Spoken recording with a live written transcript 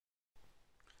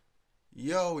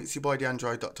Yo, it's your boy the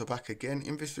Android Doctor back again.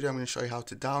 In this video I'm going to show you how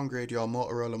to downgrade your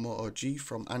Motorola Moto G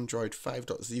from Android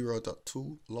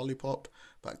 5.0.2 Lollipop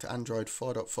back to Android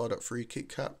 4.4.3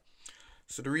 Kitkat.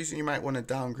 So the reason you might want to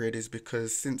downgrade is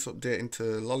because since updating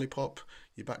to Lollipop,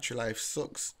 your battery life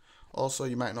sucks. Also,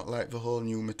 you might not like the whole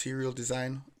new material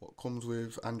design what comes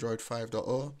with Android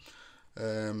 5.0.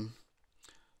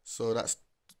 So that's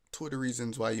two of the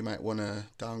reasons why you might want to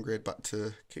downgrade back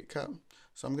to Kitkat.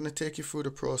 So I'm going to take you through the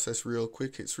process real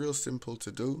quick. It's real simple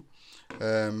to do.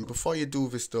 Before you do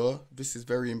this though, this is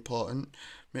very important.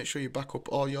 Make sure you back up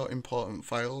all your important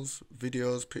files,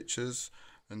 videos, pictures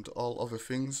and all other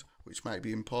things which might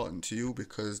be important to you,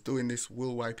 because doing this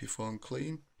will wipe your phone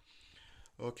clean.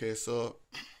 Okay, so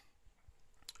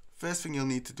first thing you'll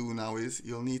need to do now is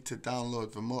you'll need to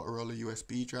download the Motorola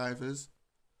USB drivers.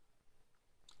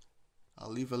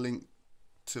 I'll leave a link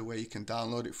to where you can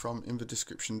download it from in the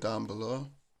description down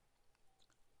below.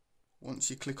 Once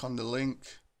you click on the link,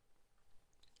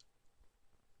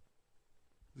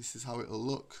 this is how it'll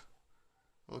look.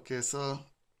 Okay, so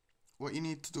what you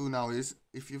need to do now is,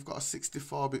 if you've got a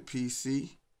 64-bit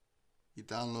PC, you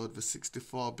download the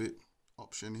 64-bit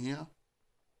option here,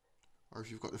 or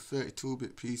if you've got the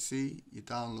 32-bit PC, you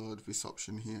download this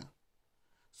option here.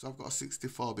 So I've got a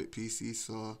 64-bit PC,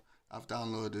 so I've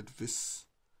downloaded this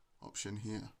option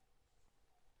here.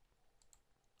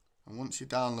 And once you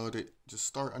download it, just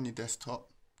store it on your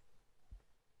desktop,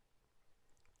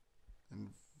 and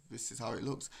this is how it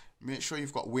looks. Make sure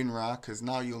you've got WinRAR, because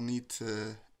now you'll need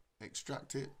to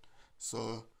extract it.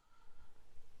 So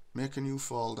make a new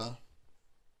folder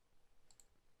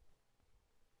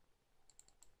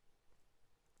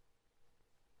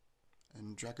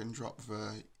and drag and drop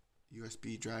the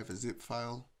USB driver zip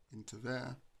file into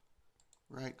there.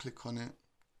 Right click on it,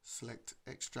 select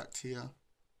extract here,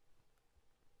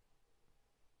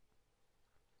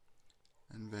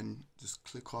 and then just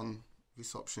click on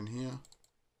this option here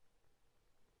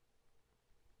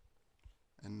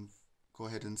and go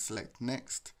ahead and select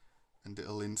next, and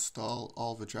it'll install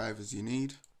all the drivers you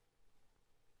need.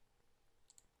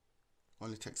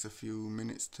 Only takes a few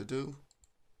minutes to do.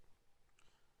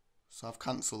 So I've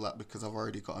cancelled that because I've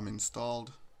already got them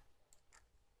installed.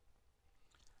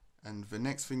 And the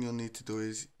next thing you'll need to do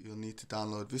is you'll need to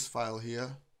download this file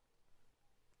here,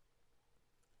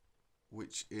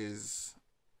 which is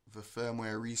the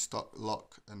firmware restock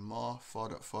lock and more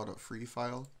 4.4.3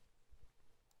 file.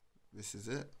 This is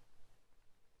it.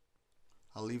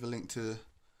 I'll leave a link to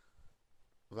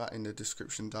that in the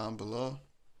description down below.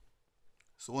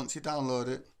 So once you download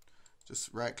it,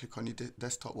 just right click on your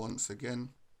desktop once again,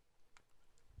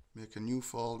 make a new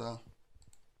folder,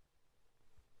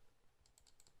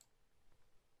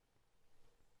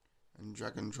 and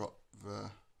drag and drop the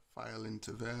file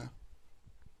into there.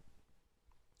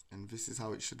 And this is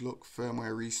how it should look: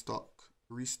 firmware restock,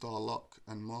 restore lock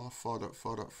and more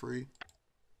 4.4.3.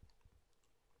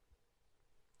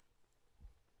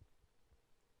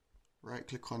 Right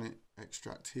click on it,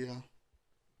 extract here.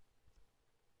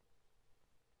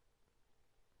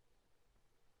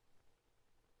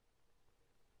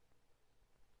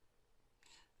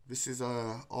 This is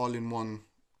a all-in-one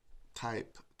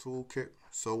type toolkit.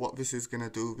 So what this is going to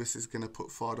do, this is going to put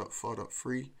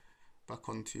 4.4.3 back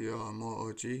onto your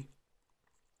Moto G.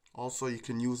 Also, you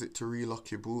can use it to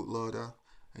relock your bootloader,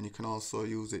 and you can also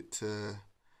use it to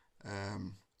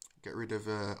get rid of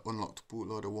a unlocked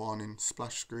bootloader warning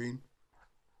splash screen.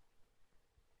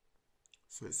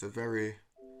 So it's a very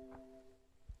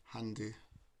handy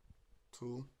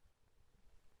tool.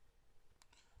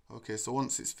 Okay, so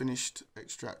once it's finished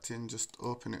extracting, just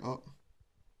open it up.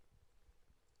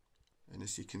 And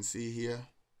as you can see here,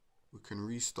 we can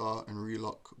restart and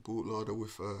relock bootloader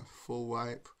with a full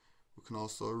wipe. We can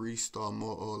also restore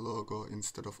Moto logo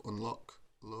instead of unlock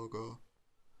logo.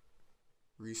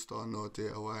 Restore no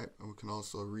data wipe, and we can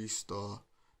also restore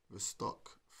the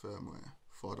stock firmware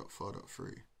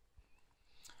 4.4.3.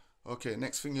 Okay,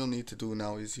 next thing you'll need to do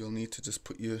now is you'll need to just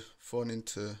put your phone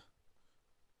into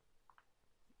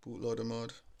bootloader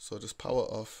mode. So just power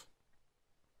off.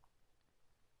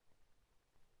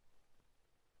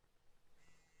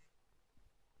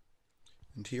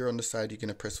 And here on the side, you're going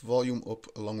to press volume up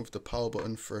along with the power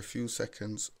button for a few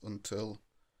seconds until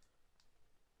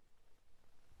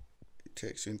it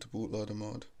takes you into bootloader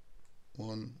mode.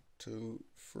 1, 2,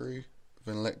 3,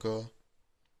 then let go.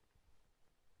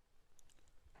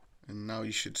 And now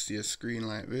you should see a screen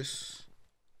like this.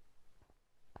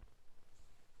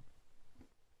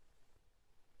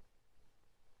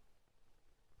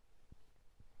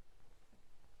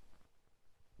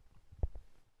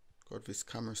 God, this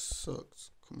camera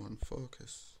sucks. Come on,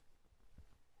 focus.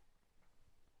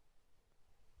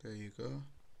 There you go.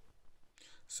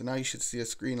 So now you should see a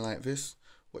screen like this.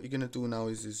 What you're going to do now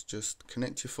is just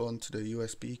connect your phone to the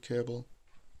USB cable.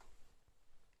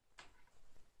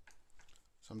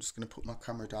 So I'm just going to put my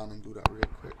camera down and do that real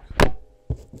quick.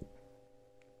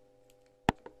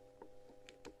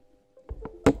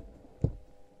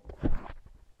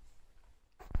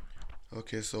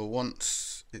 Okay, so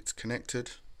once it's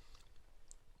connected,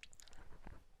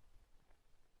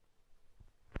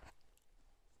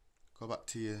 go back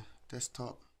to your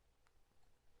desktop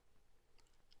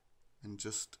and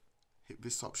just hit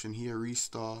this option here,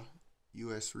 Restore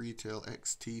US Retail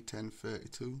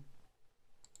XT1032.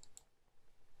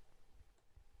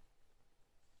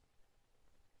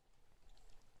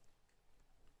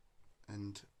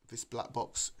 And this black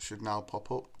box should now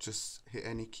pop up. Just hit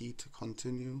any key to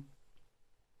continue.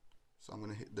 So I'm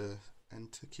going to hit the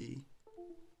enter key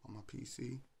on my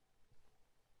PC.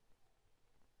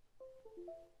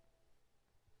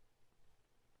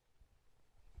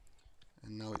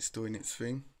 And now it's doing its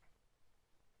thing.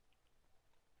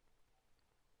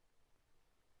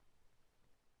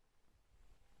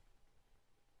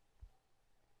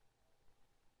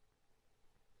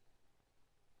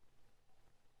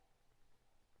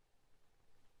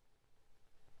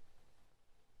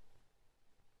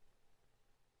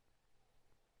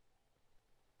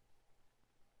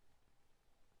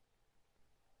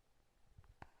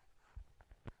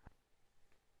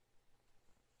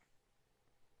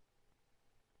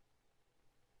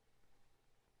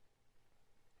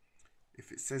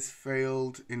 If it says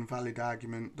failed, invalid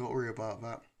argument, don't worry about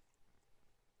that.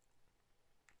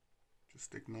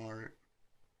 Just ignore it.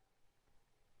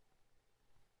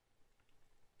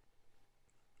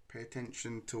 Pay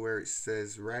attention to where it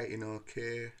says writing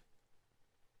OK,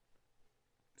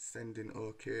 sending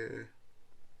OK, and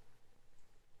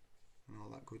all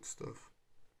that good stuff.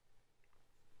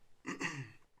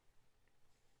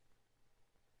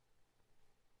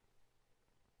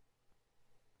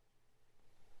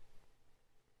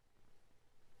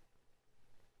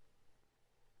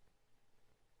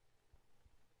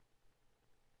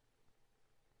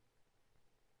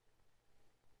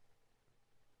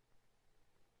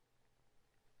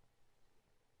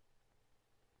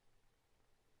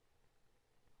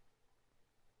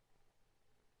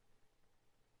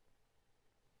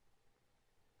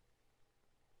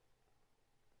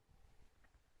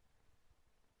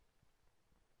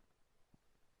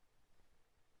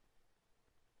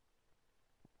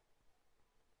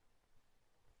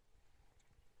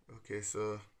 Okay,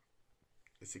 so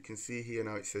as you can see here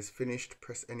now, it says finished.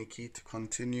 Press any key to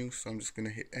continue. So I'm just going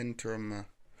to hit enter on my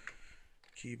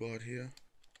keyboard here.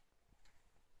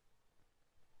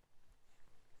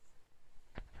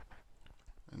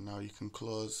 And now you can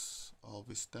close all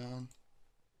this down.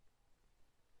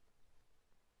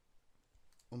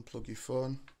 Unplug your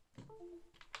phone.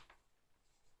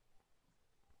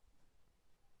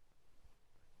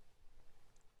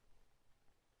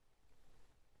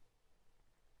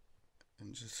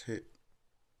 And just hit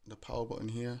the power button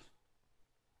here.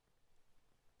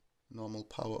 Normal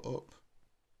power up.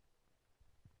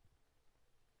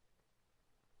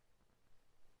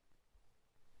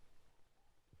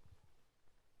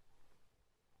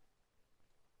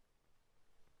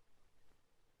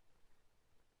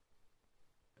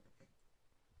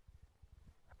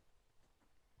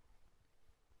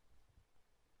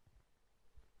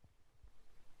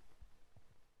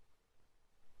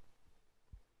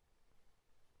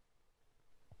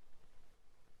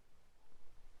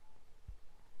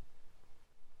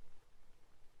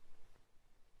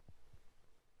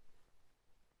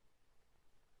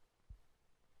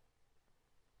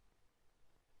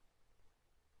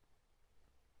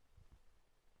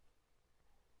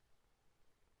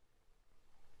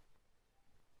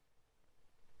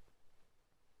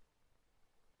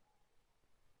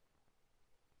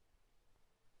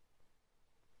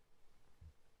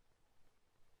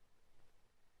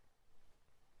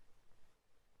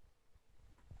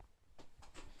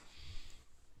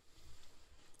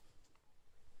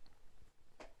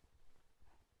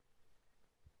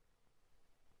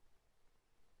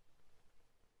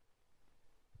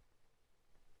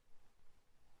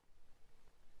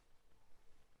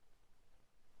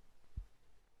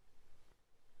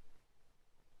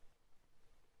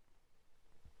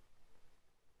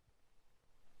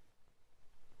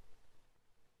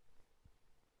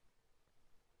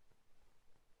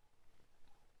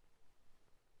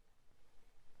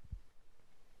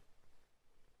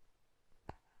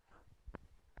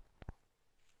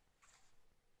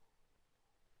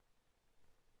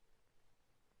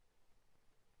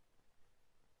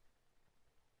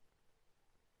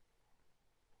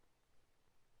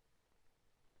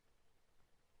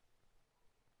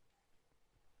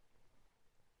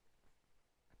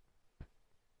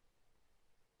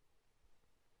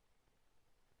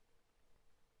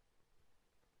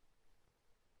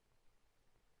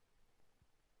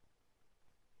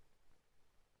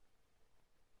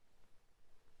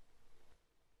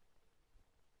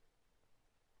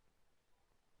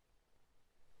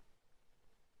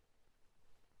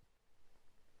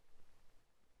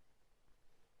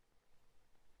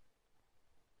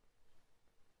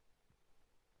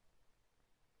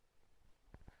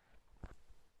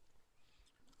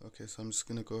 Okay, so I'm just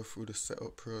gonna go through the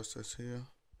setup process here.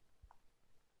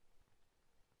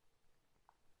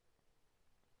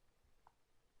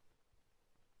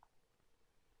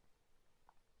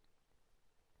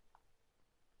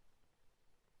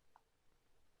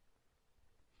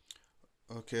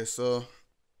 Okay, so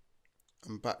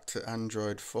I'm back to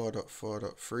Android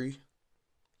 4.4.3.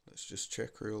 Let's just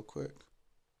check real quick.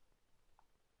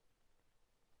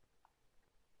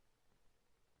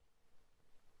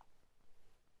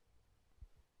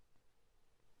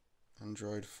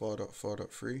 Android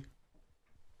 4.4.3.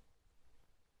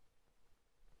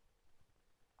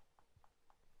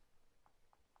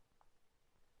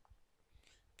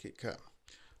 Kitkat.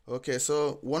 Okay,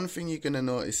 so one thing you're gonna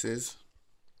notice is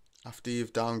after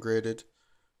you've downgraded,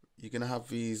 you're gonna have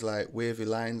these like wavy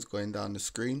lines going down the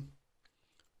screen.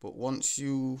 But once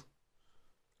you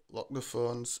lock the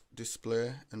phone's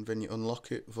display and then you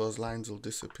unlock it, those lines will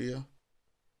disappear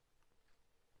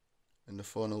and the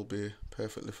phone will be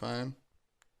perfectly fine.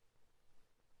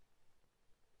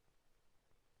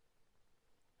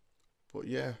 But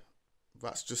yeah,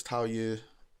 that's just how you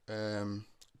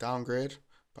downgrade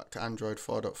back to Android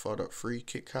 4.4.3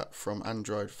 Kitkat from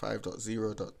Android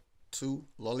 5.0.2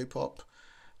 Lollipop.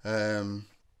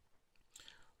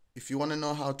 If you want to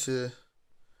know how to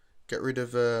get rid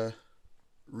of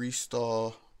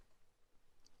restore,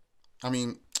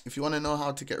 if you want to know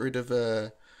how to get rid of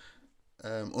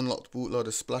unlocked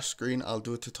bootloader splash screen, I'll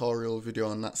do a tutorial video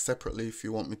on that separately if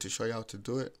you want me to show you how to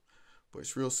do it. But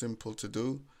it's real simple to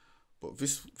do. But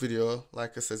this video,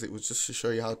 like I said, it was just to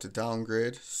show you how to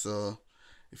downgrade. So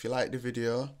if you like the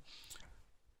video,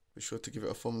 be sure to give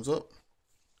it a thumbs up.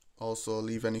 Also,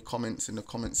 leave any comments in the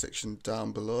comment section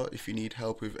down below. If you need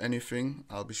help with anything,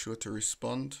 I'll be sure to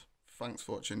respond. Thanks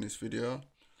for watching this video.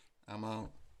 I'm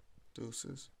out.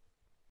 Deuces.